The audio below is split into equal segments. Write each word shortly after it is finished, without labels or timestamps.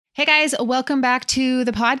Hey guys, welcome back to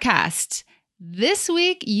the podcast. This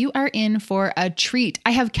week, you are in for a treat.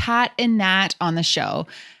 I have Kat and Nat on the show.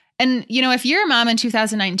 And, you know, if you're a mom in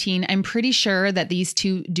 2019, I'm pretty sure that these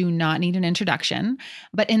two do not need an introduction.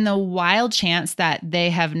 But in the wild chance that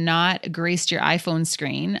they have not graced your iPhone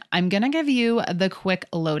screen, I'm going to give you the quick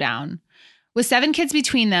lowdown. With 7 kids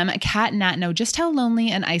between them, Kat and Nat know just how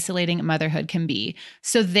lonely and isolating motherhood can be.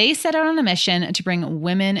 So they set out on a mission to bring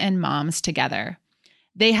women and moms together.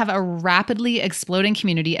 They have a rapidly exploding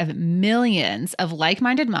community of millions of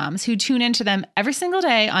like-minded moms who tune into them every single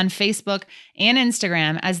day on Facebook and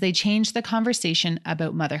Instagram as they change the conversation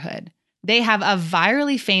about motherhood. They have a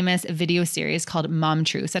virally famous video series called Mom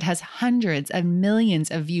Truths that has hundreds of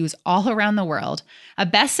millions of views all around the world, a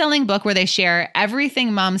best-selling book where they share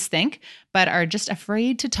everything moms think but are just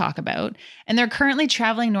afraid to talk about, and they're currently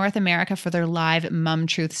traveling North America for their live Mom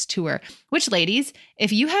Truths tour, which, ladies,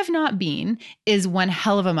 if you have not been, is one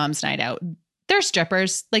hell of a mom's night out. They're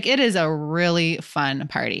strippers. Like, it is a really fun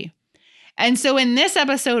party. And so in this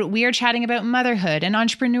episode, we are chatting about motherhood and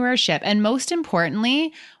entrepreneurship, and most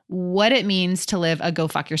importantly, what it means to live a go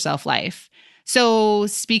fuck yourself life. So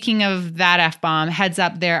speaking of that F-bomb, heads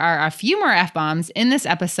up, there are a few more F-bombs in this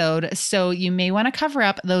episode, so you may want to cover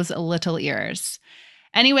up those little ears.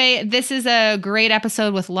 Anyway, this is a great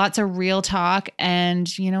episode with lots of real talk,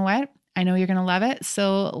 and you know what? I know you're going to love it,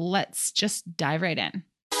 so let's just dive right in.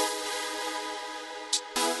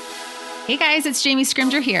 Hey guys, it's Jamie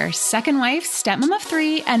Scrimger here, second wife, stepmom of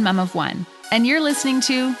 3, and mom of 1. And you're listening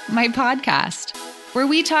to my podcast, where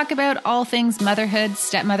we talk about all things motherhood,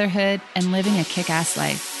 stepmotherhood, and living a kick-ass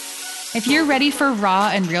life. If you're ready for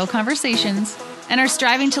raw and real conversations and are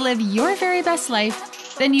striving to live your very best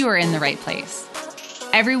life, then you are in the right place.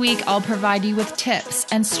 Every week, I'll provide you with tips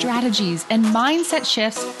and strategies and mindset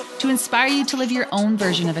shifts to inspire you to live your own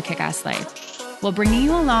version of a kick-ass life, while bringing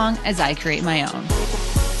you along as I create my own.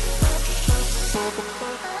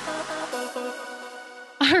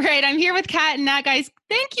 All right, I'm here with Kat and Nat, guys.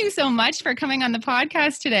 Thank you so much for coming on the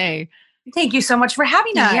podcast today. Thank you so much for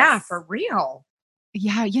having us. Yeah, for real.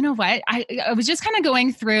 Yeah, you know what? I was just kind of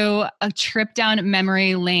going through a trip down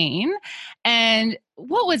memory lane. And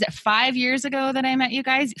what was it, 5 years ago that I met you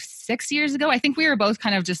guys? 6 years ago? I think we were both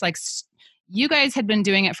kind of just like, you guys had been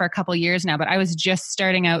doing it for a couple years now, but I was just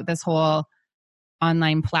starting out this whole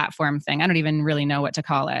online platform thing. I don't even really know what to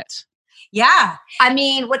call it. Yeah.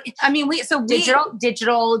 Digital.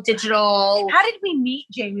 How did we meet,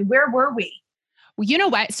 Jamie? Where were we? Well, you know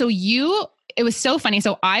what? It was so funny.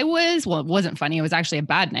 So it wasn't funny. It was actually a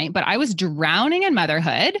bad night, but I was drowning in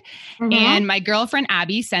motherhood. Mm-hmm. And my girlfriend,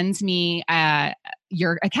 Abby, sends me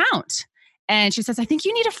your account. And she says, I think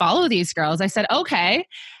you need to follow these girls. I said, okay.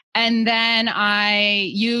 And then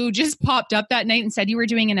you just popped up that night and said you were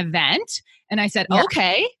doing an event. And I said,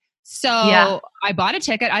 okay. So I bought a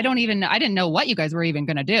ticket. I didn't know what you guys were even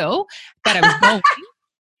going to do, but I was going.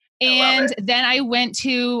 And then I went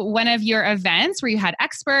to one of your events where you had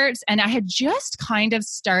experts, and I had just kind of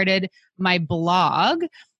started my blog.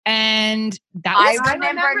 And that was I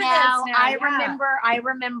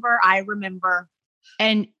remember.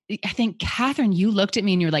 And I think, Catherine, you looked at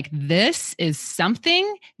me and you're like, this is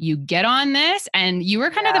something, you get on this. And you were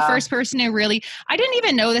kind of the first person who really, I didn't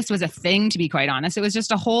even know this was a thing, to be quite honest. It was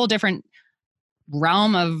just a whole different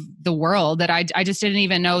realm of the world that I just didn't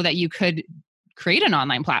even know that you could create an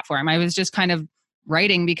online platform. I was just kind of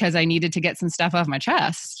writing because I needed to get some stuff off my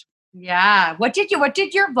chest. Yeah. What did your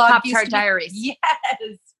vlog Pop-Tart Diaries? Yes.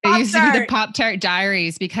 It used to be the Pop-Tart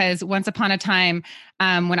Diaries, because once upon a time,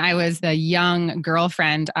 when I was the young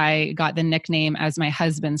girlfriend, I got the nickname as my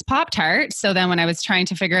husband's Pop-Tart. So then when I was trying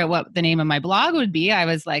to figure out what the name of my blog would be, I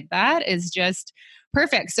was like, that is just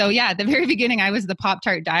perfect. So yeah, at the very beginning, I was the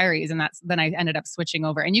Pop-Tart Diaries, and then I ended up switching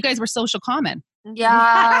over. And you guys were Social Common.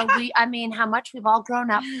 Yeah, how much we've all grown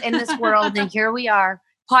up in this world, and here we are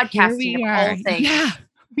podcasting of all things.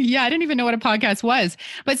 Yeah, I didn't even know what a podcast was.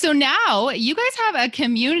 But so now you guys have a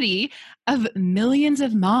community of millions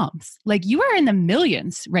of moms. Like, you are in the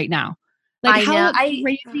millions right now. Like, how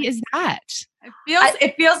crazy is that?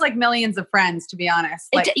 It feels like millions of friends, to be honest.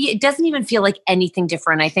 It doesn't even feel like anything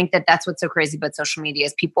different. I think that's what's so crazy about social media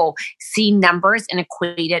is people see numbers and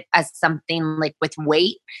equate it as something like with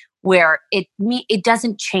weight, where it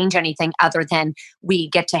doesn't change anything other than we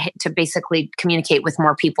get to basically communicate with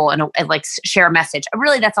more people and like share a message.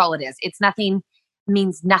 Really, that's all it is.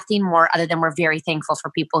 Means nothing more other than we're very thankful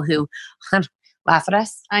for people who laugh at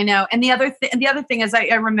us. I know. And the other thing is I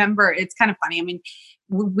remember, it's kind of funny. I mean,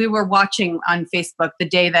 we were watching on Facebook the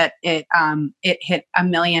day that it hit 1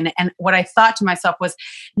 million. And what I thought to myself was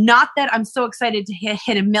not that I'm so excited to hit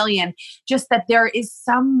 1 million, just that there is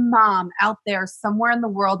some mom out there somewhere in the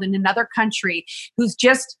world in another country who's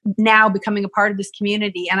just now becoming a part of this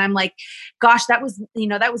community. And I'm like, gosh, that was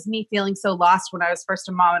me feeling so lost when I was first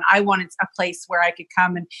a mom. And I wanted a place where I could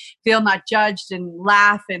come and feel not judged and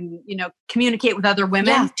laugh and, communicate with other women.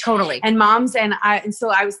 Yeah, totally. And moms. And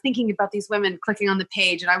so I was thinking about these women clicking on the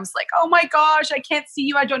page and I was like, oh my gosh, I can't see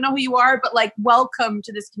you. I don't know who you are, but like, welcome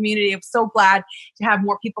to this community. I'm so glad to have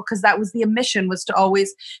more people, because that was the mission, was to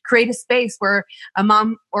always create a space where a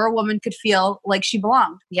mom or a woman could feel like she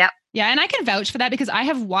belonged. Yep. Yeah. And I can vouch for that because I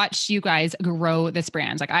have watched you guys grow this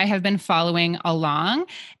brand. Like I have been following along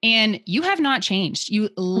and you have not changed. You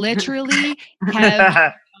literally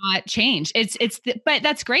have not changed. But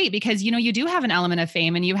that's great because, you do have an element of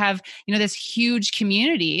fame and you have, this huge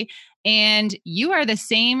community, and you are the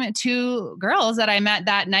same two girls that I met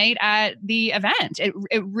that night at the event.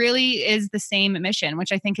 It really is the same mission,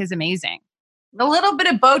 which I think is amazing. A little bit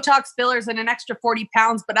of Botox fillers and an extra 40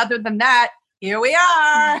 pounds. But other than that, here we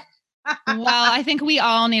are. Well, I think we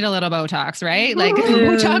all need a little Botox, right? Like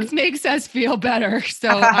Botox makes us feel better. So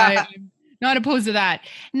I'm not opposed to that.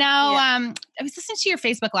 Now, I was listening to your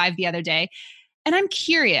Facebook Live the other day, and I'm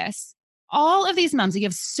curious, all of these moms, you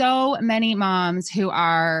have so many moms who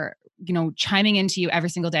are, chiming into you every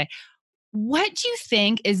single day. What do you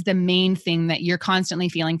think is the main thing that you're constantly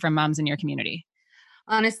feeling from moms in your community?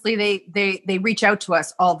 Honestly, they reach out to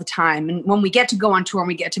us all the time. And when we get to go on tour and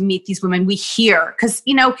we get to meet these women, we hear, because,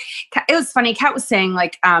 it was funny. Kat was saying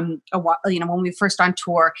like, when we first on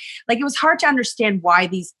tour, like it was hard to understand why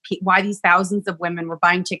these thousands of women were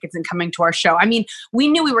buying tickets and coming to our show. I mean, we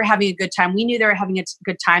knew we were having a good time. We knew they were having a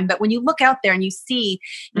good time. But when you look out there and you see,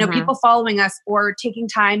 people following us or taking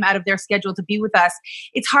time out of their schedule to be with us,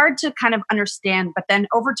 it's hard to kind of understand. But then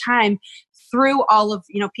over time, through all of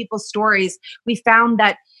people's stories, we found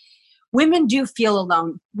that women do feel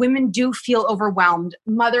alone. Women do feel overwhelmed.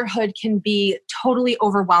 Motherhood can be totally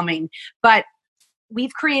overwhelming, but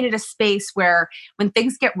we've created a space where when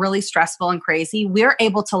things get really stressful and crazy, we're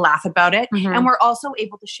able to laugh about it. Mm-hmm. And we're also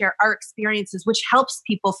able to share our experiences, which helps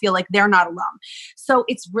people feel like they're not alone. So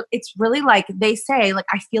it's really like they say, like,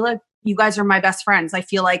 I feel like you guys are my best friends. I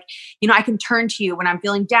feel like, I can turn to you when I'm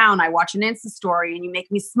feeling down. I watch an Insta story and you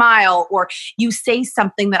make me smile, or you say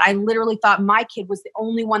something that I literally thought my kid was the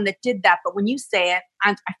only one that did that. But when you say it,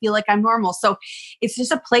 I feel like I'm normal. So it's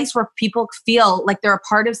just a place where people feel like they're a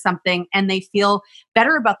part of something and they feel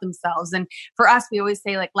better about themselves. And for us, we always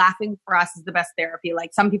say like laughing for us is the best therapy.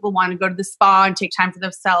 Like some people want to go to the spa and take time for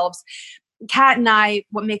themselves. Kat and I,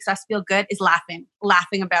 what makes us feel good is laughing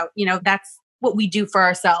about, that's what we do for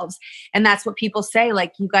ourselves. And that's what people say,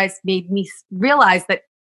 like, you guys made me realize that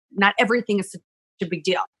not everything is such a big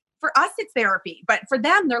deal. For us, it's therapy. But for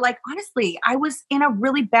them, they're like, honestly, I was in a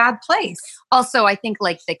really bad place. Also, I think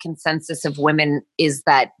like the consensus of women is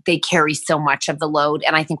that they carry so much of the load.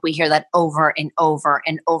 And I think we hear that over and over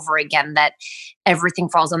and over again, that everything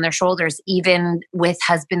falls on their shoulders, even with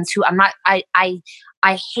husbands who I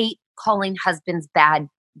hate calling husbands bad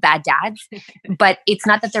dads, but it's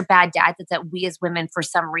not that they're bad dads. It's that we as women, for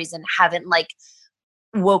some reason, haven't like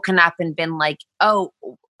woken up and been like, oh,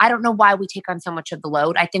 I don't know why we take on so much of the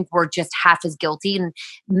load. I think we're just half as guilty, and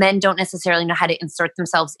men don't necessarily know how to insert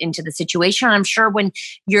themselves into the situation. I'm sure when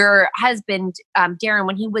your husband, Darren,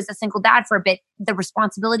 when he was a single dad for a bit, the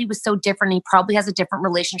responsibility was so different. He probably has a different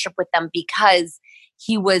relationship with them because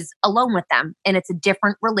he was alone with them. And it's a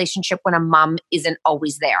different relationship when a mom isn't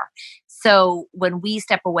always there. So when we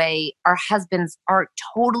step away, our husbands are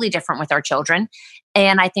totally different with our children.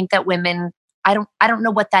 And I think that women, I don't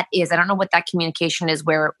know what that is. I don't know what that communication is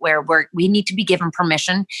where we need to be given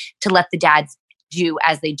permission to let the dads do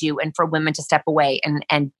as they do, and for women to step away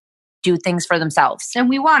and do things for themselves. And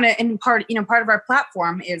we want to, and part of our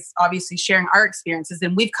platform is obviously sharing our experiences,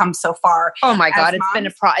 and we've come so far. Oh my God,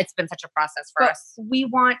 it's been such a process for us. We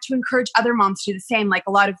want to encourage other moms to do the same. Like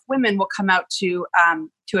a lot of women will come out to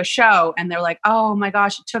a show and they're like, oh my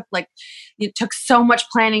gosh, it took so much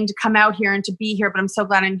planning to come out here and to be here, but I'm so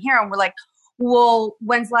glad I'm here. And we're like, well,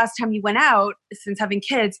 when's the last time you went out since having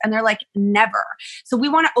kids? And they're like, never. So we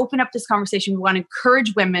want to open up this conversation. We want to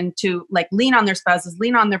encourage women to like lean on their spouses,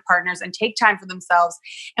 lean on their partners, and take time for themselves.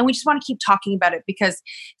 And we just want to keep talking about it because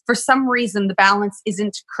for some reason the balance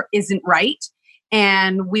isn't right.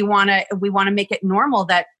 And we want to make it normal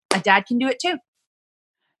that a dad can do it too.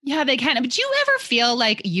 Yeah, they can. But do you ever feel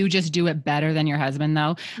like you just do it better than your husband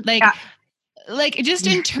though? Like, yeah. like just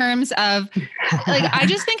in terms of like, I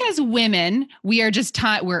just think as women, we are just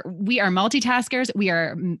we are multitaskers. We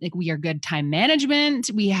are good time management.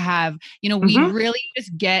 We have, we really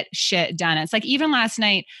just get shit done. It's like even last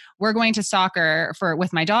night we're going to soccer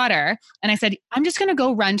with my daughter. And I said, I'm just going to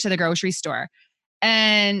go run to the grocery store.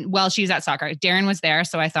 And well, she's at soccer. Darren was there.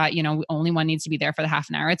 So I thought, only one needs to be there for the half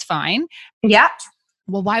an hour. It's fine. Yeah.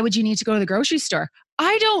 Well, why would you need to go to the grocery store?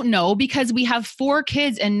 I don't know, because we have 4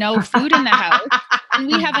 kids and no food in the house. And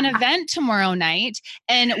we have an event tomorrow night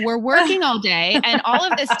and we're working all day and all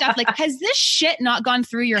of this stuff. Like, has this shit not gone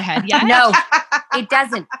through your head yet? No, it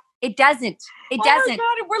doesn't. It doesn't. It doesn't.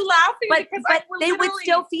 Oh my God, we're laughing but they would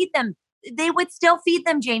still feed them. They would still feed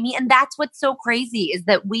them, Jamie. And that's what's so crazy is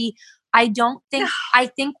that I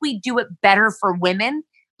think we do it better for women,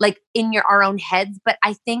 like in our own heads. But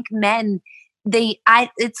I think men,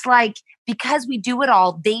 it's like, because we do it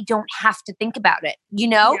all, they don't have to think about it,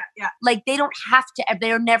 Yeah. Like they don't have to,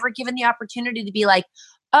 they're never given the opportunity to be like,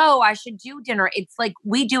 oh, I should do dinner. It's like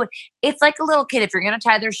we do it. It's like a little kid. If you're going to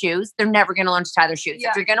tie their shoes, they're never going to learn to tie their shoes.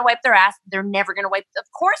 Yeah. If you're going to wipe their ass, they're never going to wipe. Of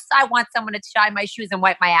course, I want someone to tie my shoes and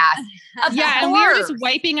wipe my ass. Yeah, and we're just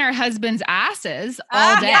wiping our husbands' asses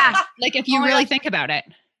all day. Yeah. Like if you really think about it.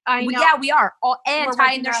 I know. Yeah, we are. And We're tying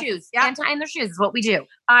wiping their our- shoes. Yeah. And tying their shoes is what we do.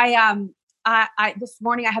 I this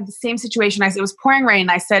morning I had the same situation. It was pouring rain.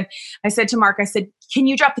 I said to Mark, can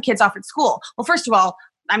you drop the kids off at school? Well, first of all,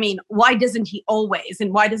 I mean, why doesn't he always?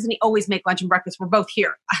 And why doesn't he always make lunch and breakfast? We're both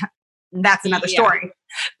here. That's another story.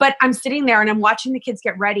 But I'm sitting there and I'm watching the kids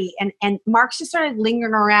get ready. And Mark's just started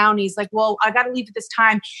lingering around. He's like, well, I got to leave at this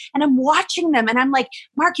time. And I'm watching them. And I'm like,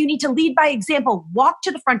 Mark, you need to lead by example. Walk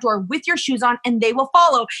to the front door with your shoes on and they will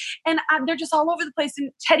follow. And they're just all over the place.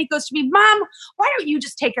 And Teddy goes to me, Mom, why don't you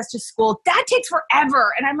just take us to school? That takes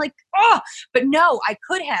forever. And I'm like, oh, but no, I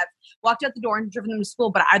could have walked out the door and driven them to school,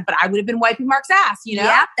 but I would have been wiping Mark's ass,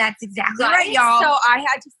 Yeah, that's exactly right, y'all. So I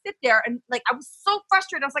had to sit there and like, I was so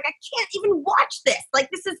frustrated. I was like, I can't even watch this. Like,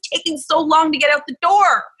 this is taking so long to get out the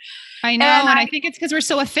door. I know. And I think it's because we're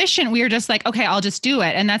so efficient. We are just like, okay, I'll just do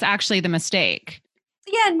it. And that's actually the mistake.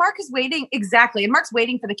 Yeah. And Mark is waiting. Exactly. And Mark's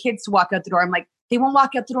waiting for the kids to walk out the door. I'm like, they won't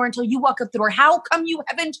walk out the door until you walk out the door. How come you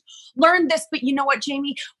haven't learned this? But you know what,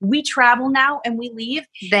 Jamie? We travel now and we leave.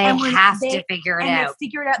 They have to figure it out. They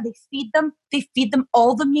figure it out. They feed them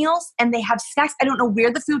all the meals and they have snacks. I don't know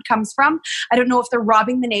where the food comes from. I don't know if they're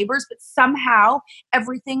robbing the neighbors, but somehow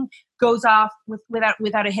everything goes off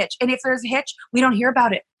without a hitch. And if there's a hitch, we don't hear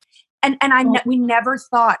about it. And we never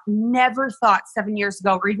thought 7 years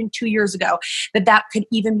ago or even 2 years ago that could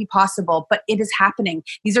even be possible, but it is happening.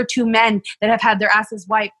 These are 2 men that have had their asses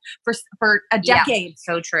wiped for a decade. Yeah,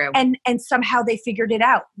 so true. And somehow they figured it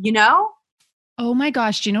out, Oh my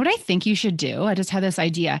gosh. Do you know what I think you should do? I just had this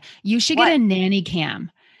idea. You should get a nanny cam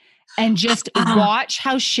and just watch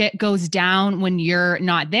how shit goes down when you're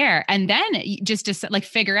not there. And then just to like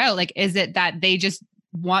figure out, like, is it that they just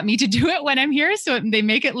want me to do it when I'm here, so they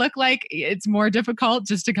make it look like it's more difficult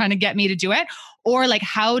just to kind of get me to do it? Or like,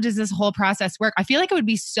 how does this whole process work? I feel like it would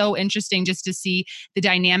be so interesting just to see the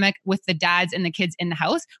dynamic with the dads and the kids in the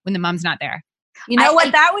house when the mom's not there. You know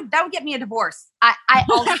what? That would get me a divorce. I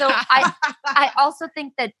also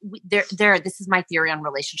think that this is my theory on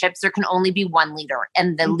relationships. There can only be one leader,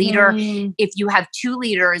 and the leader, if you have 2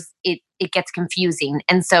 leaders, it gets confusing.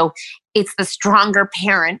 And so it's the stronger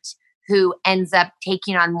parent who ends up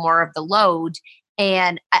taking on more of the load.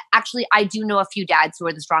 And actually, I do know a few dads who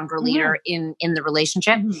are the stronger leader in the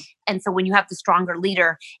relationship. Mm-hmm. And so when you have the stronger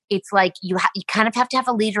leader, it's like you kind of have to have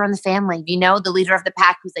a leader in the family, the leader of the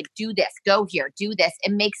pack who's like, do this, go here, do this.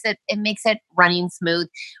 It makes it running smooth.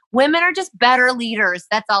 Women are just better leaders.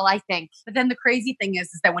 That's all I think. But then the crazy thing is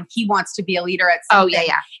that when he wants to be a leader at something,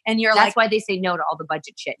 and you're that's why they say no to all the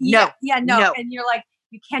budget shit. No. And you're like,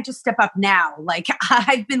 you can't just step up now. Like,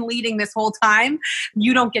 I've been leading this whole time.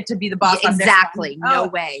 You don't get to be the boss. Exactly. On this one. No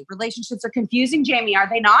way. Relationships are confusing, Jamie. Are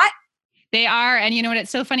they not? They are. And you know what?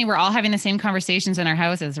 It's so funny. We're all having the same conversations in our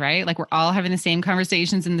houses, right? Like, we're all having the same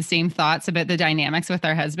conversations and the same thoughts about the dynamics with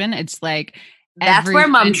our husband. It's like, that's where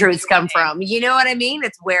mom truths come from. You know what I mean?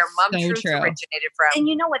 It's where mom truths originated from. And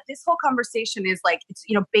you know what? This whole conversation is like, it's,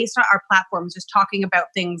 based on our platforms, just talking about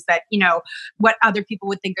things that, what other people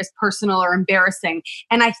would think is personal or embarrassing.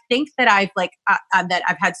 And I think that I've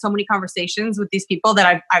had so many conversations with these people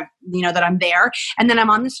that I've that I'm there. And then I'm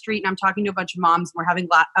on the street and I'm talking to a bunch of moms and we're having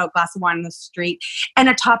a glass of wine on the street. And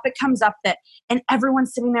a topic comes up and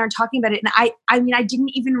everyone's sitting there and talking about it. And I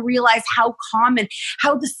didn't even realize how common,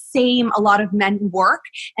 how the same a lot of men work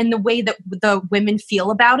and the way that the women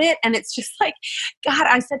feel about it. And it's just like, God,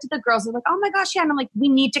 I said to the girls, they're like, oh my gosh, yeah. And I'm like, we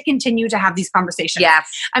need to continue to have these conversations. Yeah.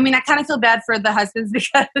 I mean, I kind of feel bad for the husbands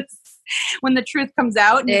because when the truth comes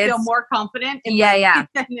out and you feel more confident. And yeah.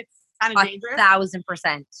 And it's kind of dangerous.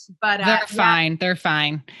 1,000%. But they're fine. They're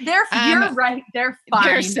fine. You're right. They're fine.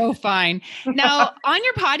 They're so fine. Now, on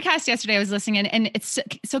your podcast yesterday, I was listening, and it's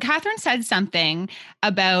so Catherine said something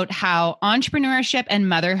about how entrepreneurship and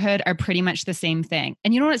motherhood are pretty much the same thing.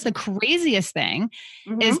 And you know what's the craziest thing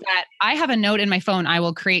is that I have a note in my phone. I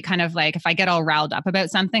will create kind of like, if I get all riled up about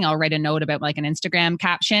something, I'll write a note about like an Instagram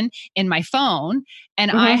caption in my phone. And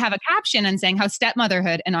I have a caption and saying how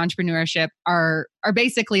stepmotherhood and entrepreneurship are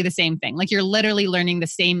basically the same thing. Like you're literally learning the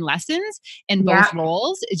same lessons in both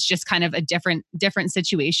roles. It's just kind of a different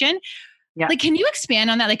situation. Yeah. Like, can you expand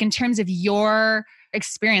on that? Like in terms of your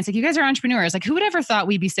experience, like you guys are entrepreneurs. Like who would ever thought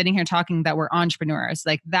we'd be sitting here talking that we're entrepreneurs?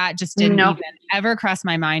 Like that just didn't even ever cross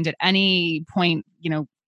my mind at any point,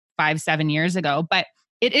 5-7 years ago, but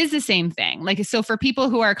it is the same thing. Like, so for people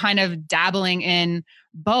who are kind of dabbling in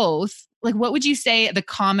both, like what would you say the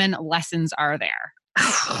common lessons are there?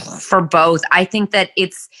 For both, I think that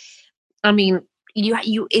it's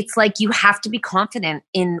like you have to be confident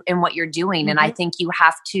in what you're doing. And I think you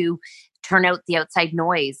have to turn out the outside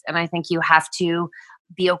noise. And I think you have to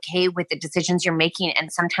be okay with the decisions you're making.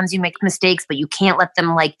 And sometimes you make mistakes, but you can't let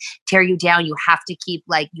them like tear you down. You have to keep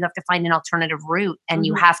you have to find an alternative route. And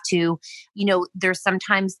you have to, there's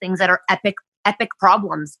sometimes things that are epic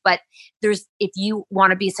problems, but if you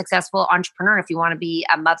want to be a successful entrepreneur, if you want to be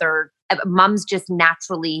a mother, moms just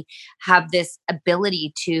naturally have this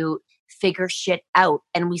ability to figure shit out.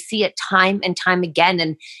 And we see it time and time again.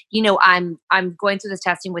 And, I'm going through this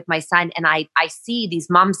testing with my son, and I see these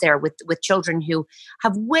moms there with children who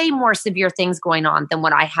have way more severe things going on than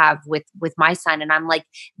what I have with my son. And I'm like,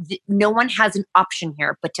 no one has an option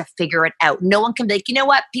here but to figure it out. No one can be like, you know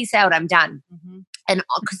what, peace out, I'm done. And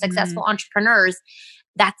successful entrepreneurs,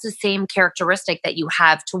 that's the same characteristic that you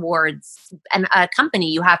have towards a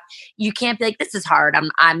company. You can't be like, this is hard.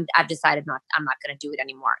 I've decided I'm not going to do it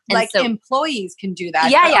anymore. And like so, employees can do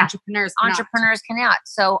that. Yeah. Entrepreneurs cannot.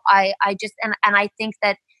 So I just, and I think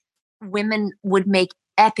that women would make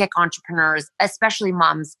epic entrepreneurs, especially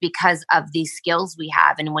moms, because of these skills we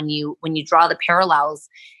have. And when you draw the parallels,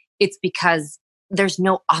 it's because there's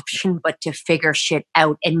no option but to figure shit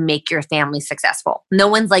out and make your family successful. No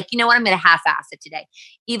one's like, you know what, I'm going to half-ass it today.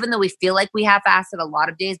 Even though we feel like we half-ass it a lot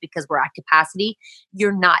of days because we're at capacity,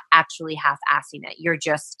 you're not actually half-assing it.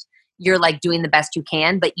 You're like doing the best you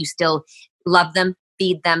can, but you still love them,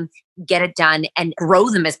 feed them, get it done, and grow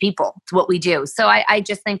them as people. It's what we do. So I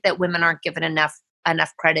just think that women aren't given enough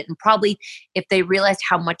credit. And probably if they realized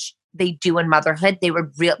how much they do in motherhood,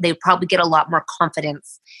 they probably get a lot more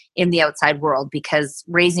confidence in the outside world, because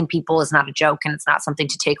raising people is not a joke and it's not something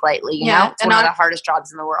to take lightly. You know, it's one of the hardest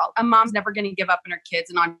jobs in the world. A mom's never going to give up on her kids.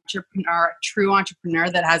 An entrepreneur, a true entrepreneur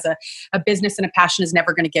that has a business and a passion, is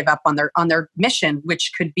never going to give up on their mission,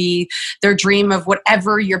 which could be their dream of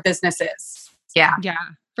whatever your business is. Yeah.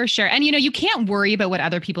 For sure. And, you can't worry about what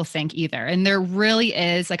other people think either. And there really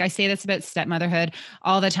is, like I say this about stepmotherhood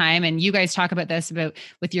all the time. And you guys talk about this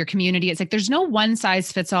with your community. It's like, there's no one size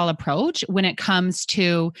fits all approach when it comes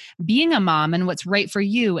to being a mom and what's right for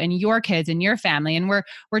you and your kids and your family. And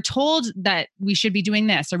we're told that we should be doing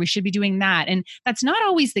this or we should be doing that. And that's not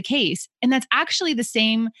always the case. And that's actually the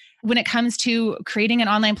same when it comes to creating an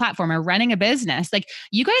online platform or running a business. Like,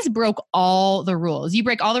 you guys broke all the rules. You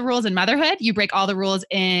break all the rules in motherhood. You break all the rules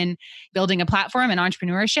in building a platform and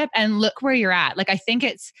entrepreneurship. And look where you're at. Like, I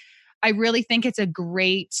really think it's a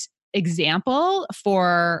great example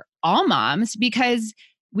for all moms, because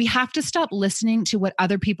we have to stop listening to what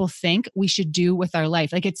other people think we should do with our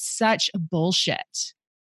life. Like, it's such bullshit.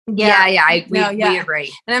 Yeah. We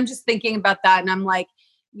agree. And I'm just thinking about that, and I'm like,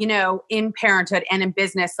 in parenthood and in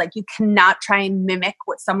business, like, you cannot try and mimic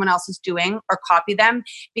what someone else is doing or copy them,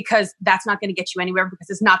 because that's not going to get you anywhere, because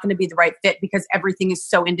it's not going to be the right fit, because everything is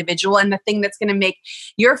so individual. And the thing that's going to make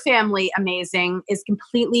your family amazing is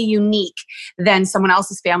completely unique than someone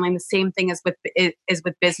else's family. And the same thing is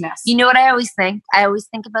with business. You know what I always think? I always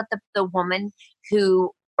think about the woman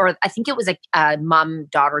who, or I think it was a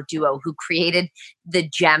mom-daughter duo who created the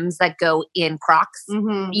gems that go in Crocs,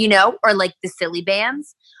 or like the silly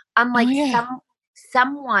bands. I'm like,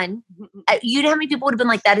 someone, you know how many people would have been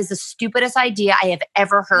like, that is the stupidest idea I have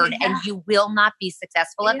ever heard, and you will not be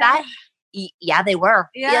successful at that. Yeah, they were.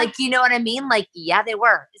 Like, you know what I mean? Like, yeah, they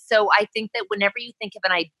were. So I think that whenever you think of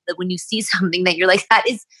an idea, when you see something that you're like, that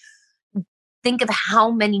is think of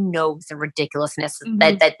how many no's and ridiculousness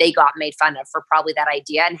that they got made fun of for probably that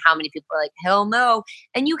idea, and how many people are like, hell no.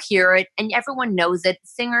 And you hear it and everyone knows it.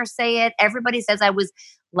 Singers say it. Everybody says I was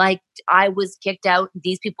kicked out.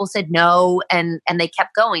 These people said no, and they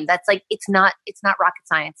kept going. That's like, it's not rocket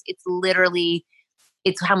science. It's literally,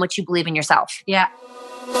 it's how much you believe in yourself. Yeah.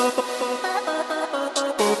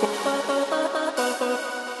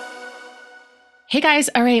 Hey guys,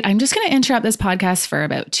 all right, I'm just going to interrupt this podcast for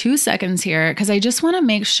about 2 seconds here because I just want to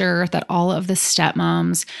make sure that all of the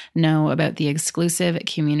stepmoms know about the exclusive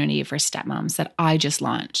community for stepmoms that I just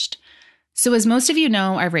launched. So as most of you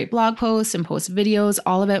know, I write blog posts and post videos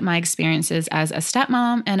all about my experiences as a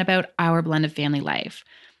stepmom and about our blended family life.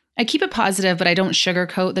 I keep it positive, but I don't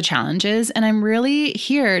sugarcoat the challenges, and I'm really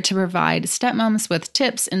here to provide stepmoms with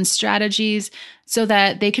tips and strategies so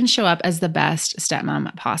that they can show up as the best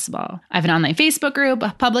stepmom possible. I have an online Facebook group,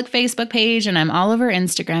 a public Facebook page, and I'm all over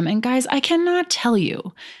Instagram. And guys, I cannot tell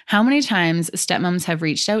you how many times stepmoms have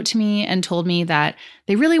reached out to me and told me that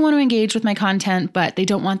they really want to engage with my content, but they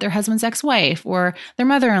don't want their husband's ex-wife or their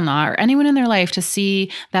mother-in-law or anyone in their life to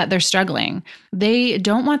see that they're struggling. They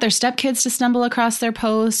don't want their stepkids to stumble across their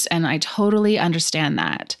posts, and I totally understand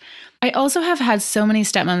that. I also have had so many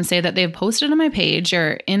stepmoms say that they've posted on my page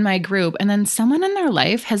or in my group, and then someone in their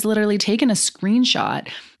life has literally taken a screenshot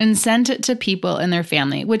and sent it to people in their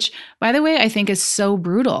family, which, by the way, I think is so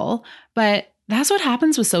brutal, but that's what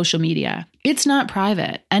happens with social media. It's not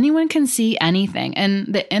private. Anyone can see anything, and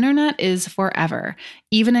the internet is forever,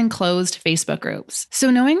 even in closed Facebook groups. So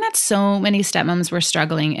knowing that so many stepmoms were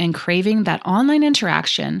struggling and craving that online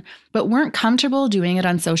interaction, but weren't comfortable doing it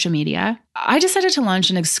on social media, I decided to launch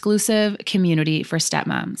an exclusive community for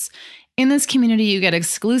stepmoms. In this community, you get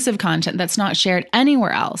exclusive content that's not shared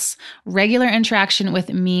anywhere else, regular interaction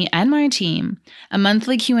with me and my team, a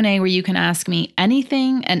monthly Q&A where you can ask me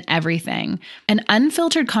anything and everything, and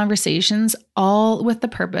unfiltered conversations, all with the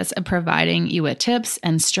purpose of providing you with tips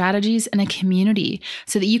and strategies and a community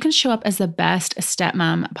so that you can show up as the best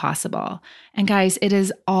stepmom possible. And guys, it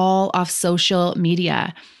is all off social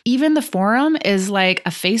media. Even the forum is like a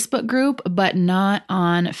Facebook group, but not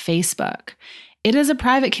on Facebook. It is a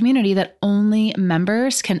private community that only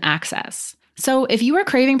members can access. So if you are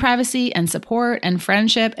craving privacy and support and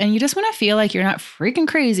friendship, and you just want to feel like you're not freaking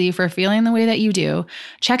crazy for feeling the way that you do,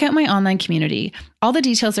 check out my online community. All the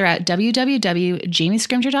details are at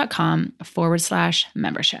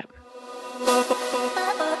www.jamiescrimger.com/membership.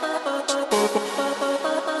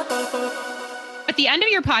 At the end of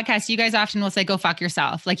your podcast, you guys often will say, go fuck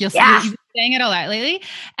yourself. Like you've been saying it a lot lately.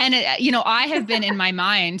 And, I have been in my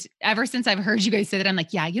mind ever since I've heard you guys say that. I'm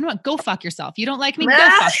like, yeah, you know what? Go fuck yourself. You don't like me? Go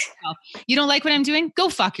fuck yourself. You don't like what I'm doing? Go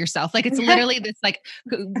fuck yourself. Like, it's literally this, like,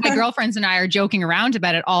 my girlfriends and I are joking around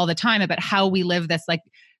about it all the time about how we live this, like,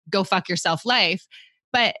 go fuck yourself life.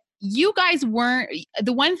 But you guys weren't,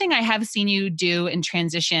 the one thing I have seen you do in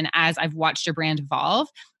transition as I've watched your brand evolve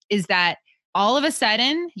is that all of a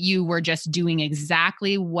sudden you were just doing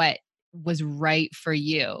exactly what was right for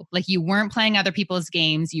you. Like you weren't playing other people's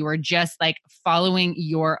games. You were just like following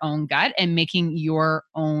your own gut and making your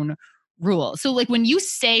own rules. So like when you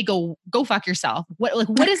say go fuck yourself, what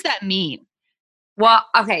does that mean? Well,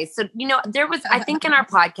 okay. So, there was, I think in our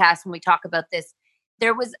podcast, when we talk about this,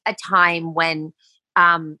 there was a time when,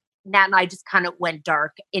 Nat and I just kind of went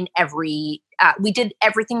dark in we did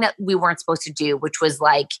everything that we weren't supposed to do, which was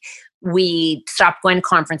like, we stopped going to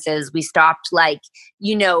conferences. We stopped we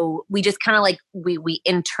just kind of like, we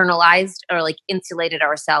internalized or like insulated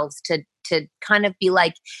ourselves to kind of be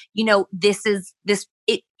like, there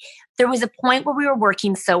was a point where we were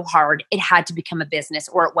working so hard, it had to become a business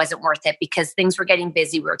or it wasn't worth it because things were getting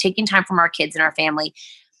busy. We were taking time from our kids and our family.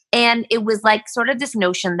 And it was like sort of this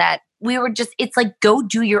notion that we were just, it's like, go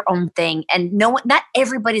do your own thing. And not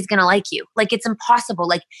everybody's going to like you. Like, it's impossible.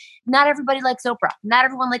 Like, not everybody likes Oprah. Not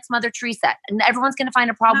everyone likes Mother Teresa. And everyone's going to find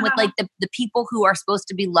a problem with like the people who are supposed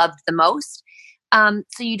to be loved the most. So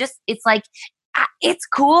it's like, it's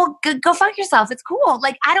cool. Go fuck yourself. It's cool.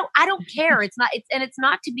 Like, I don't care. It's not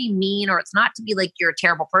to be mean, or it's not to be like, you're a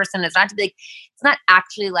terrible person. It's not to be like, it's not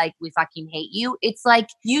actually like we fucking hate you. It's like,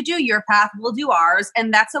 you do your path, we'll do ours.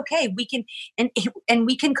 And that's okay. We can, and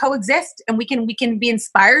we can coexist, and we can be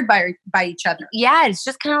inspired by each other. Yeah. It's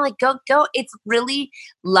just kind of like, go. It's really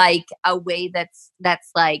like a way that's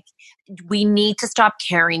like, we need to stop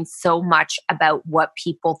caring so much about what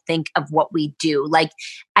people think of what we do. Like,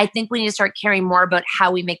 I think we need to start caring more about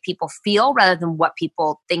how we make people feel rather than what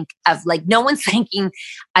people think of. Like, no one's thinking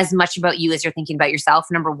as much about you as you're thinking about yourself,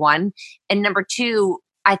 number one. And number two,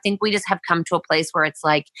 I think we just have come to a place where it's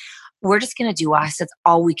like, we're just going to do us. That's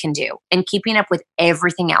all we can do. And keeping up with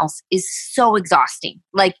everything else is so exhausting.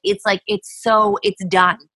 It's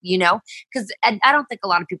done, you know? Because I don't think a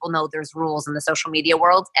lot of people know there's rules in the social media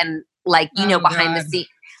world and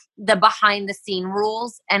behind the scene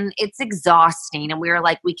rules. And it's exhausting. And we were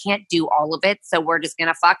like, we can't do all of it. So we're just going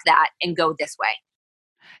to fuck that and go this way.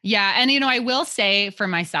 Yeah. And, I will say for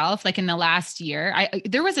myself, like in the last year,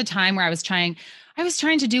 there was a time where I was trying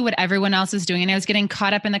to do what everyone else was doing. And I was getting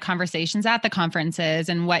caught up in the conversations at the conferences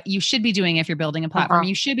and what you should be doing if you're building a platform,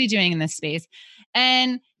 you should be doing in this space.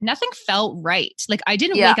 And nothing felt right. Like I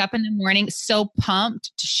didn't wake up in the morning so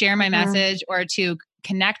pumped to share my message or to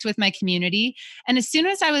connect with my community. And as soon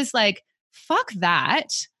as I was like, fuck that,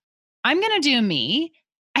 I'm going to do me,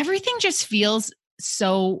 everything just feels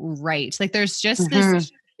so right. Like there's just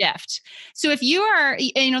this shift. So if you are,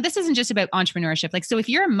 this isn't just about entrepreneurship. Like, so if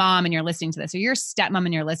you're a mom and you're listening to this, or you're a stepmom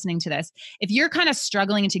and you're listening to this, if you're kind of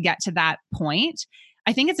struggling to get to that point,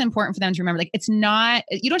 I think it's important for them to remember, like, it's not,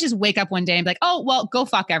 you don't just wake up one day and be like, oh, well, go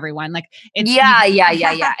fuck everyone. Like, it's, In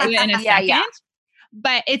a second.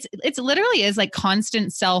 But it's literally is like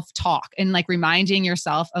constant self-talk and like reminding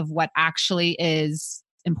yourself of what actually is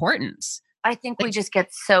important. I think we just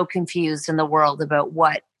get so confused in the world about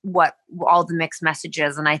what all the mixed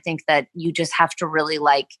messages. And I think that you just have to really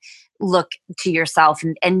like look to yourself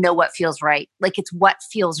and know what feels right. Like it's what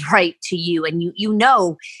feels right to you. And you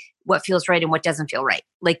know what feels right and what doesn't feel right.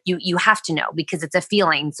 Like you have to know because it's a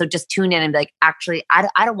feeling. So just tune in and be like, actually, I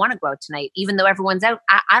don't want to go out tonight. Even though everyone's out,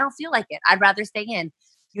 I don't feel like it. I'd rather stay in.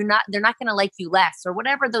 They're not going to like you less or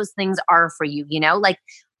whatever those things are for you. You know, like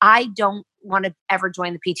I don't want to ever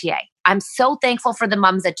join the PTA. I'm so thankful for the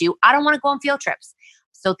moms that do. I don't want to go on field trips.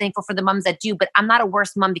 So thankful for the moms that do, but I'm not a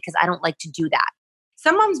worse mom because I don't like to do that.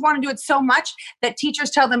 Some moms want to do it so much that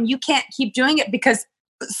teachers tell them you can't keep doing it because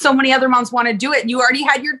so many other moms want to do it and you already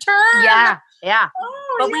had your turn. Yeah.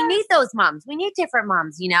 But we need those moms. We need different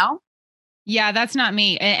moms, you know? Yeah, that's not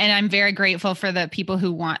me. And I'm very grateful for the people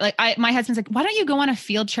who want, like my husband's like, why don't you go on a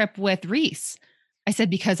field trip with Reese? I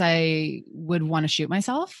said, because I would want to shoot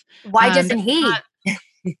myself. Why doesn't he?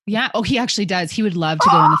 Yeah. Oh, he actually does. He would love to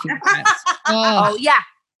go on the field trips. Oh, yeah.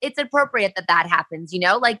 It's appropriate that happens, you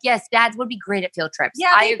know? Like, yes, dads would be great at field trips.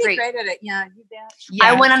 Yeah, I agree. Be great at it. Yeah, you bet. Yeah.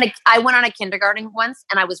 I went on a kindergarten once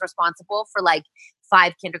and I was responsible for like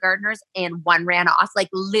 5 kindergartners and one ran off, like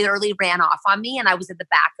literally ran off on me. And I was at the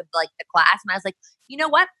back of like the class and I was like, you know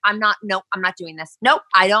what? I'm not doing this. Nope.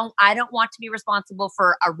 I don't want to be responsible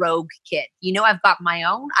for a rogue kid. You know, I've got my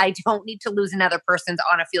own. I don't need to lose another person's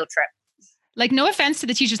on a field trip. Like, no offense to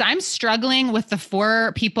the teachers. I'm struggling with the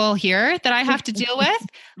 4 people here that I have to deal with.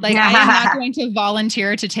 Like, I am not going to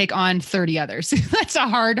volunteer to take on 30 others. That's a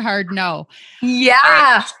hard no. Yeah.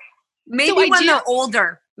 Right. Maybe so when they're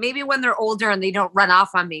older. Maybe when they're older and they don't run off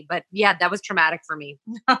on me. But yeah, that was traumatic for me.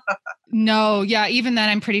 No, yeah. Even then,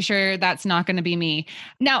 I'm pretty sure that's not going to be me.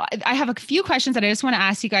 Now, I have a few questions that I just want to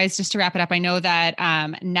ask you guys just to wrap it up. I know that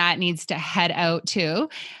Nat needs to head out too.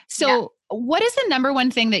 So what is the number one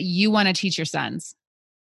thing that you want to teach your sons?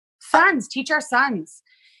 Teach our sons.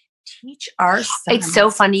 Teach our sons. It's so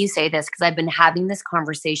funny you say this because I've been having this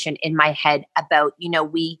conversation in my head about,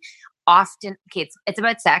 we often, it's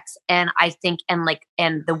about sex. And I think,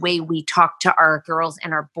 and the way we talk to our girls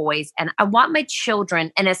and our boys. And I want my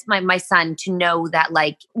children and it's my son to know that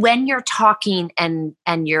like when you're talking and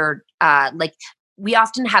you're we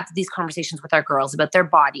often have these conversations with our girls about their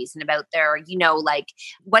bodies and about their, like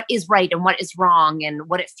what is right and what is wrong and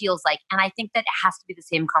what it feels like. And I think that it has to be the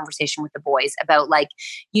same conversation with the boys about like,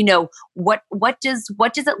 what does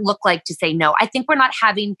it look like to say no? I think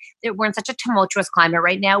we're in such a tumultuous climate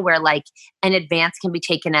right now where like an advance can be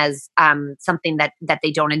taken as something that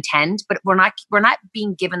they don't intend, but we're not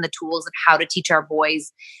being given the tools of how to teach our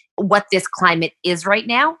boys what this climate is right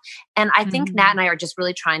now. And I think Nat and I are just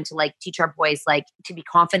really trying to like teach our boys like to be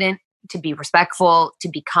confident, to be respectful, to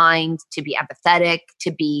be kind, to be empathetic,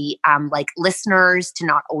 to be like listeners, to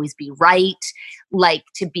not always be right, like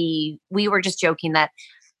we were just joking that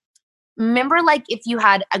remember like if you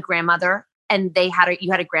had a grandmother and you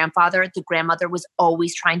had a grandfather, the grandmother was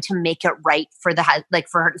always trying to make it right for the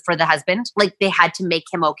for the husband. Like they had to make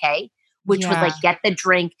him okay. Which was like, get the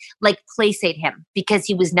drink, like placate him because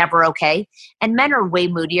he was never okay. And men are way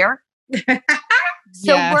moodier.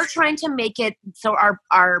 So we're trying to make it so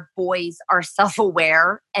our boys are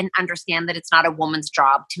self-aware and understand that it's not a woman's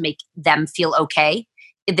job to make them feel okay.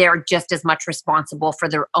 They're just as much responsible for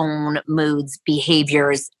their own moods,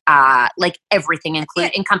 behaviors, like everything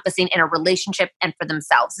encompassing in a relationship and for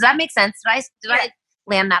themselves. Does that make sense?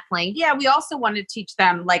 land that plane. Yeah, we also want to teach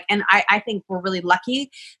them like, and I think we're really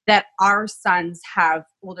lucky that our sons have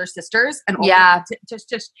older sisters and older,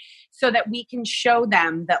 just so that we can show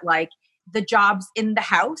them that like the jobs in the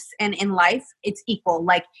house and in life, it's equal.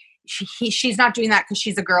 Like she's not doing that because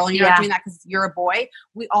she's a girl and you're not doing that because you're a boy.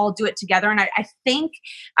 We all do it together. And I think,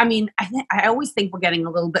 I always think we're getting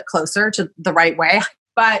a little bit closer to the right way.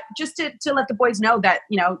 But just to let the boys know that,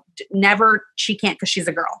 you know, never, she can't because she's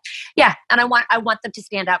a girl. Yeah. And I want them to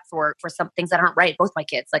stand up for some things that aren't right. Both my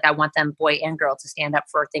kids, like I want them, boy and girl, to stand up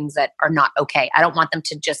for things that are not okay. I don't want them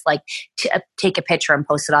to just like take a picture and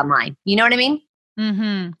post it online. You know what I mean?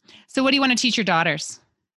 Mm-hmm. So what do you want to teach your daughters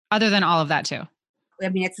other than all of that too? I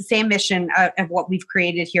mean, it's the same mission of what we've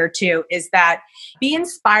created here too, is that be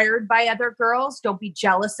inspired by other girls. Don't be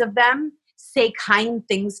jealous of them. Say kind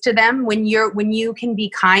things to them when you can be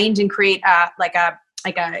kind and create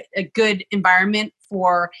a good environment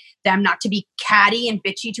for them not to be catty and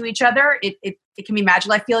bitchy to each other. It can be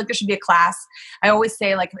magical. I feel like there should be a class. I always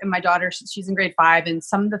say, like, my daughter, she's in grade 5, and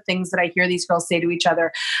some of the things that I hear these girls say to each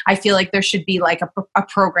other, I feel like there should be like a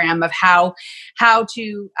program of how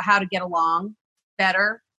to get along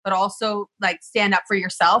better, but also like stand up for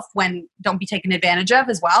yourself when don't be taken advantage of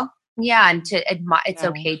as well. Yeah, and to admire, it's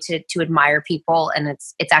okay to admire people, and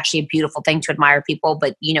it's actually a beautiful thing to admire people.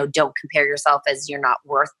 But you know, don't compare yourself as you're not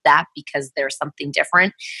worth that because there's something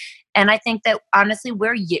different. And I think that honestly,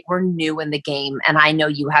 we're new in the game, and I know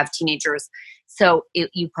you have teenagers, so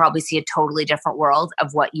you probably see a totally different world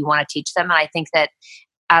of what you want to teach them. And I think that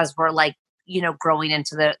as we're like, you know, growing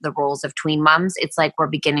into the roles of tween moms, it's like we're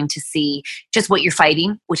beginning to see just what you're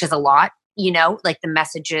fighting, which is a lot. You know, like the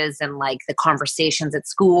messages and like the conversations at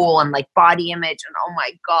school and like body image, and oh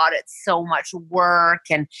my God, it's so much work.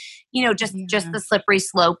 And, you know, just the slippery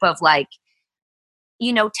slope of like,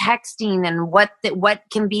 you know, texting and what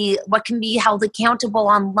can be held accountable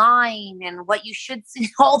online and what you should see.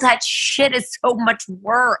 All that shit is so much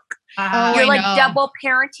work. You're like double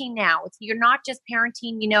parenting now. You're not just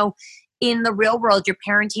parenting, you know, in the real world, you're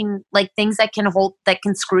parenting like things that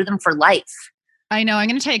can screw them for life. I know. I'm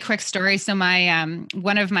going to tell you a quick story. So my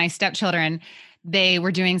one of my stepchildren, they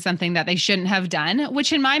were doing something that they shouldn't have done,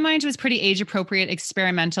 which in my mind was pretty age appropriate,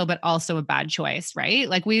 experimental, but also a bad choice, right?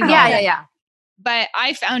 Like yeah. But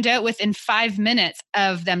I found out within 5 minutes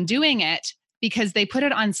of them doing it because they put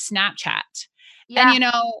it on Snapchat. Yeah. And you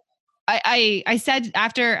know, I said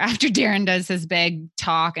after Darren does his big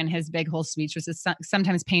talk and his big whole speech, which is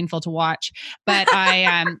sometimes painful to watch, but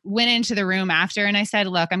I went into the room after and I said,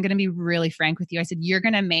 look, I'm going to be really frank with you. I said, you're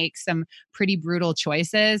going to make some pretty brutal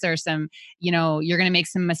choices or some, you know, you're going to make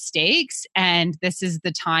some mistakes. And this is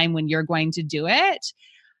the time when you're going to do it.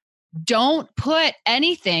 Don't put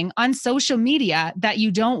anything on social media that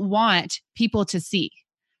you don't want people to see.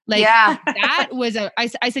 Like that was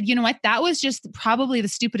I said, you know what? That was just probably the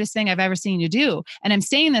stupidest thing I've ever seen you do. And I'm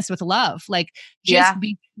saying this with love, like just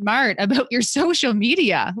be smart about your social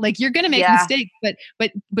media. Like you're going to make mistakes,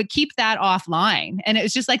 but keep that offline. And it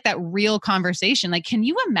was just like that real conversation. Like, can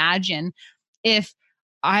you imagine if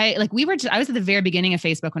I was at the very beginning of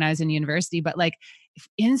Facebook when I was in university, but like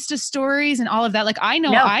Insta stories and all of that. Like I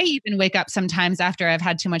know I even wake up sometimes after I've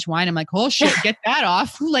had too much wine. I'm like, oh shit, get that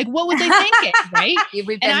off. Like, what would they think? Right?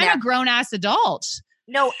 And I'm a grown ass adult.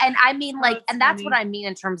 No. And I mean like, and that's what I mean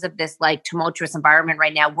in terms of this like tumultuous environment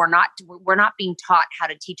right now. We're not being taught how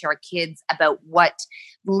to teach our kids about what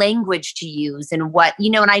language to use and what,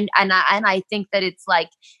 you know, and I think that it's like,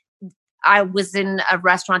 I was in a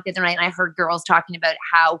restaurant the other night and I heard girls talking about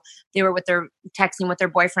how they were texting with their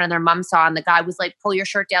boyfriend and their mom saw, and the guy was like, pull your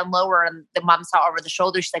shirt down lower. And the mom saw over the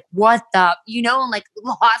shoulder. She's like, what the, you know, and like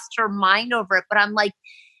lost her mind over it. But I'm like,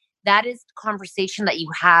 that is conversation that you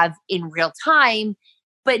have in real time,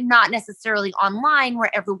 but not necessarily online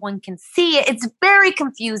where everyone can see it. It's very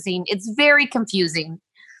confusing.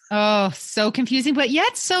 Oh, so confusing, but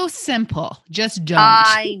yet so simple. Just don't.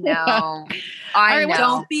 I know. I know.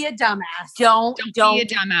 Don't be a dumbass. Don't be a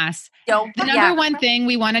dumbass. The number one thing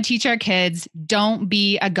we want to teach our kids, don't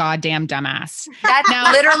be a goddamn dumbass. That's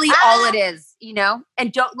literally all it is, you know?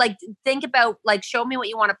 And don't like think about like show me what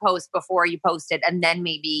you want to post before you post it and then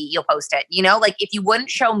maybe you'll post it. You know, like if you wouldn't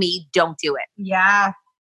show me, don't do it. Yeah.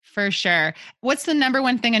 For sure. What's the number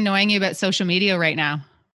one thing annoying you about social media right now?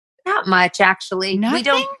 Not much, actually.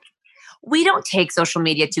 Nothing? We don't take social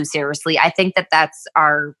media too seriously. I think that that's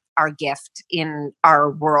our gift in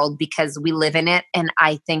our world because we live in it. And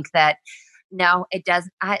I think that no, it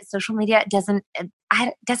doesn't. Social media doesn't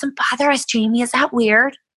bother us, Jamie. Is that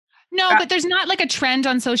weird? No, but there's not like a trend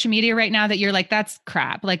on social media right now that you're like, that's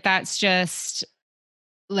crap. Like that's just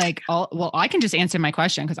like, I can just answer my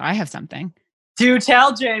question because I have something. Do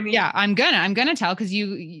tell, Jamie. Yeah, I'm gonna tell because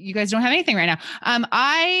you guys don't have anything right now.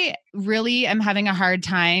 I really am having a hard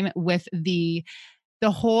time with the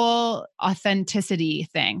whole authenticity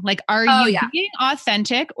thing. Like, are you being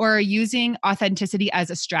authentic or using authenticity as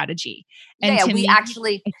a strategy? And yeah, to we me,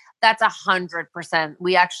 actually, that's 100%.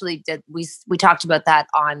 We actually did. We talked about that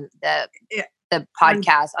on the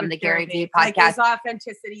podcast, on the Gary Vee podcast. Like, is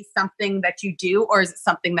authenticity something that you do, or is it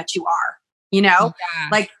something that you are? You know,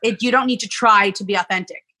 like you don't need to try to be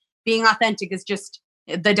authentic. Being authentic is just,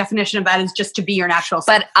 the definition of that is just to be your natural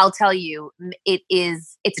self. But I'll tell you,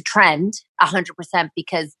 it's a trend 100%,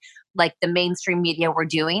 because like the mainstream media we're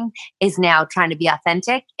doing is now trying to be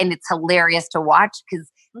authentic, and it's hilarious to watch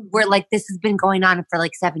because we're like, this has been going on for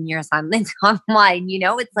like 7 years online, you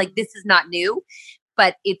know, it's like, this is not new,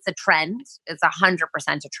 but it's a trend. It's 100%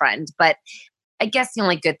 a trend. But I guess the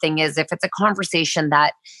only good thing is if it's a conversation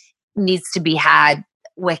that needs to be had,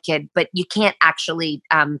 wicked, but you can't actually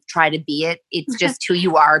try to be it. It's just who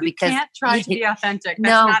you are, because you can't try to be authentic.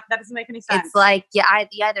 That doesn't make any sense. It's like, you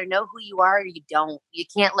either know who you are or you don't. You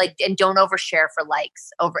can't and don't overshare for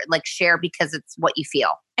likes, share because it's what you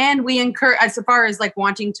feel. And we encourage, as far as like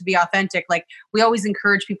wanting to be authentic, like we always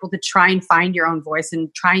encourage people to try and find your own voice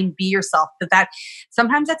and try and be yourself. But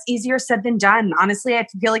sometimes that's easier said than done. Honestly, I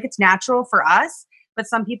feel like it's natural for us. But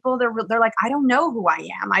some people, they're like, I don't know who I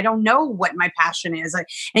am. I don't know what my passion is.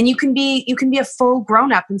 And you can be a full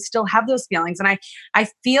grown up and still have those feelings. And I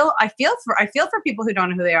feel for people who don't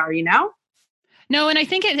know who they are, you know? No, and I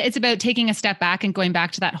think it's about taking a step back and going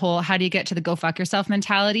back to that whole, how do you get to the go fuck yourself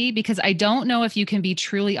mentality? Because I don't know if you can be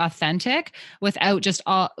truly authentic without just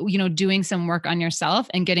doing some work on yourself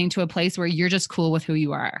and getting to a place where you're just cool with who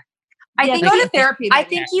you are. I think go to therapy. I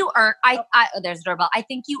think you earn. There's a doorbell. I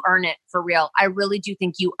think you earn it for real. I really do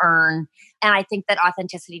think you earn, and I think that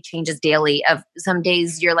authenticity changes daily. Of some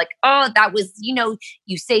days you're like, oh, that was,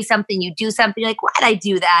 you say something, you do something, you're like, why'd I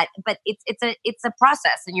do that? But it's a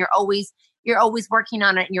process, and you're always working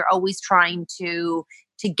on it, and you're always trying to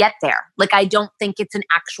get there. Like, I don't think it's an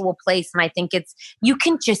actual place, and I think you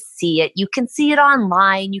can just see it. You can see it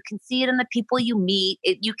online. You can see it in the people you meet.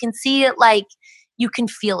 You can see it like. You can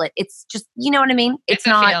feel it. It's just, you know what I mean? It's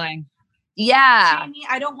not a feeling. Yeah. Jamie,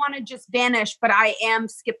 I don't want to just vanish, but I am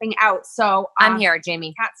skipping out. So I'm here,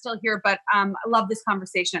 Jamie. Kat's still here, but I love this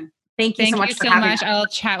conversation. Thank you so much for having having us. I'll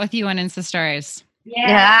chat with you on Insta Stories.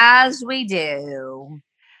 Yes, we do.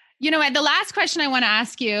 The last question I want to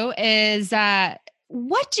ask you is,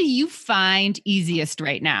 what do you find easiest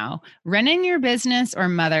right now? Running your business or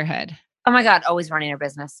motherhood? Oh my God, always running your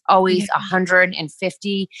business. Always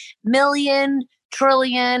 150 million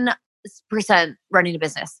trillion% running a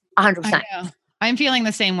business. 100%. I'm feeling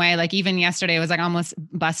the same way. Like, even yesterday, it was like almost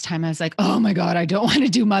bus time. I was like, oh my God, I don't want to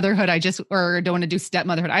do motherhood. Or don't want to do step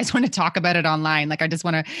motherhood. I just want to talk about it online. Like, I just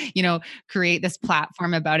want to, create this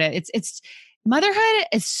platform about it. It's motherhood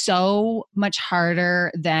is so much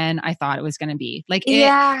harder than I thought it was going to be. Like,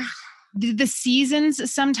 the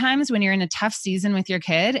seasons, sometimes when you're in a tough season with your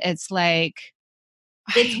kid, it's like,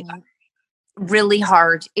 it's really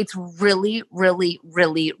hard. It's really, really,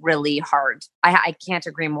 really, really hard. I can't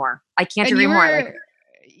agree more.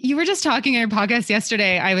 You were just talking in your podcast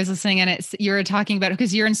yesterday. I was listening, and you were talking about,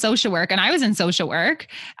 because you're in social work and I was in social work.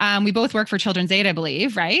 We both work for Children's Aid, I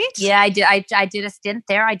believe, right? Yeah, I did. I did a stint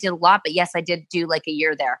there. I did a lot, but yes, I did do like a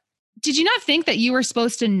year there. Did you not think that you were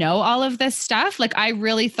supposed to know all of this stuff? Like, I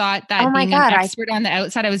really thought that being an expert on the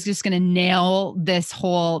outside, I was just going to nail this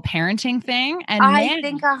whole parenting thing. And I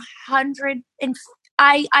think 100 and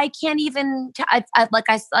I can't even. Like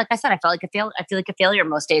I said, I felt like I feel like a failure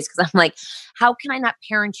most days, because I'm like, how can I not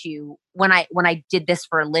parent you when I did this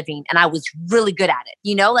for a living and I was really good at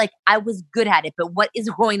it? Like, I was good at it, but what is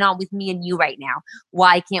going on with me and you right now?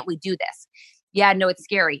 Why can't we do this? Yeah, no, it's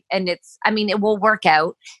scary, and it will work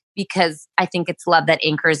out, because I think it's love that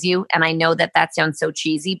anchors you. And I know that sounds so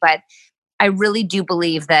cheesy, but I really do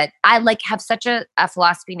believe that I have such a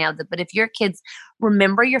philosophy now but if your kids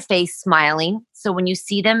remember your face smiling, so when you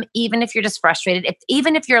see them, even if you're just frustrated,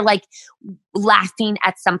 even if you're like laughing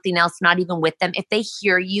at something else, not even with them, if they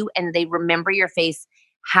hear you and they remember your face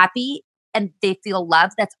happy and they feel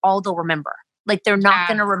love, that's all they'll remember. Like, they're not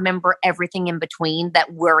going to remember everything in between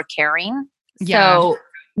that we're carrying. Yeah. So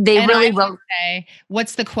they really will say,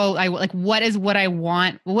 what's the quote? What is what I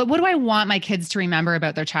want? What do I want my kids to remember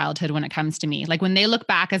about their childhood when it comes to me? Like, when they look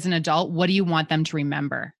back as an adult, what do you want them to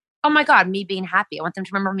remember? Oh my God, me being happy. I want them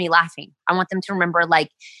to remember me laughing. I want them to remember,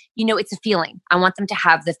 it's a feeling. I want them to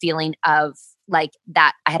have the feeling of like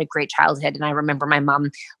that I had a great childhood, and I remember my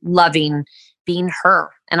mom loving being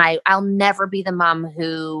her. And I'll never be the mom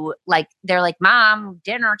who they're like, Mom,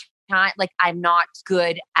 dinner not like, I'm not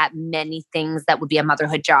good at many things that would be a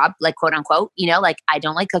motherhood job, like quote unquote, like I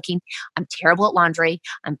don't like cooking. I'm terrible at laundry.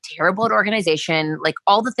 I'm terrible at organization, like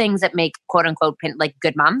all the things that make quote unquote like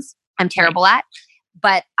good moms. I'm terrible at,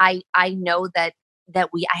 but I know that I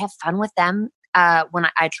have fun with them when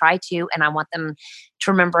I try to, and I want them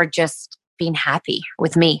to remember just being happy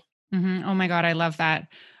with me. Mm-hmm. Oh my God. I love that.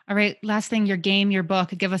 All right. Last thing, your game, your book,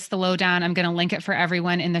 give us the lowdown. I'm going to link it for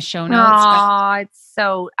everyone in the show notes. Oh, it's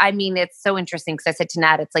so interesting because I said to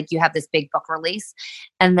Nat, it's like you have this big book release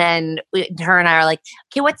and then her and I are like,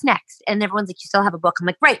 okay, what's next? And everyone's like, you still have a book? I'm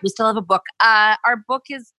like, right, we still have a book. Our book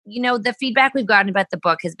is, the feedback we've gotten about the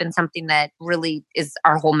book has been something that really is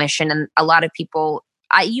our whole mission. And a lot of people,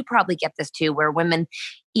 you probably get this too, where women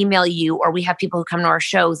email you, or we have people who come to our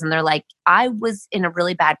shows and they're like, I was in a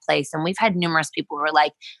really bad place. And we've had numerous people who are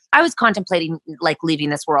like, I was contemplating like leaving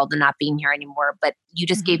this world and not being here anymore, but you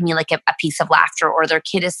just gave me like a piece of laughter, or their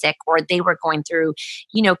kid is sick, or they were going through,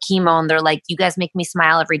 chemo, and they're like, you guys make me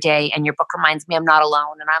smile every day. And your book reminds me I'm not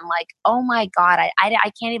alone. And I'm like, oh my God,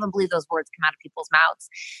 I can't even believe those words come out of people's mouths.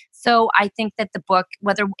 So I think that the book,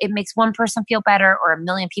 whether it makes one person feel better or 1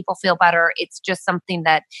 million people feel better, it's just something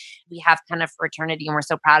that we have kind of for eternity, and we're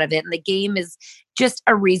so proud of it. And the game is just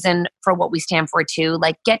a reason for what we stand for too.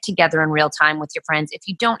 Like, get together in real time with your friends. If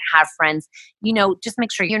you don't have friends, just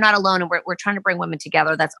make sure you're not alone. And we're trying to bring women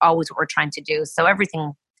together. That's always what we're trying to do. So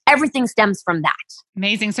everything stems from that.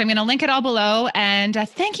 Amazing. So I'm going to link it all below. And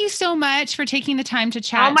thank you so much for taking the time to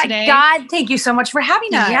chat today. Oh my God. Thank you so much for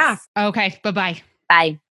having us. Yeah. Okay. Bye-bye.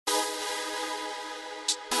 Bye.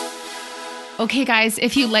 Okay, guys,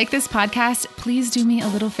 if you like this podcast, please do me a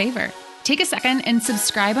little favor. Take a second and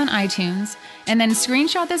subscribe on iTunes, and then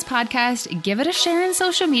screenshot this podcast, give it a share in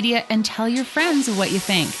social media, and tell your friends what you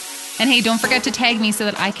think. And hey, don't forget to tag me so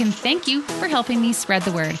that I can thank you for helping me spread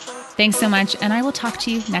the word. Thanks so much, and I will talk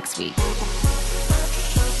to you next week.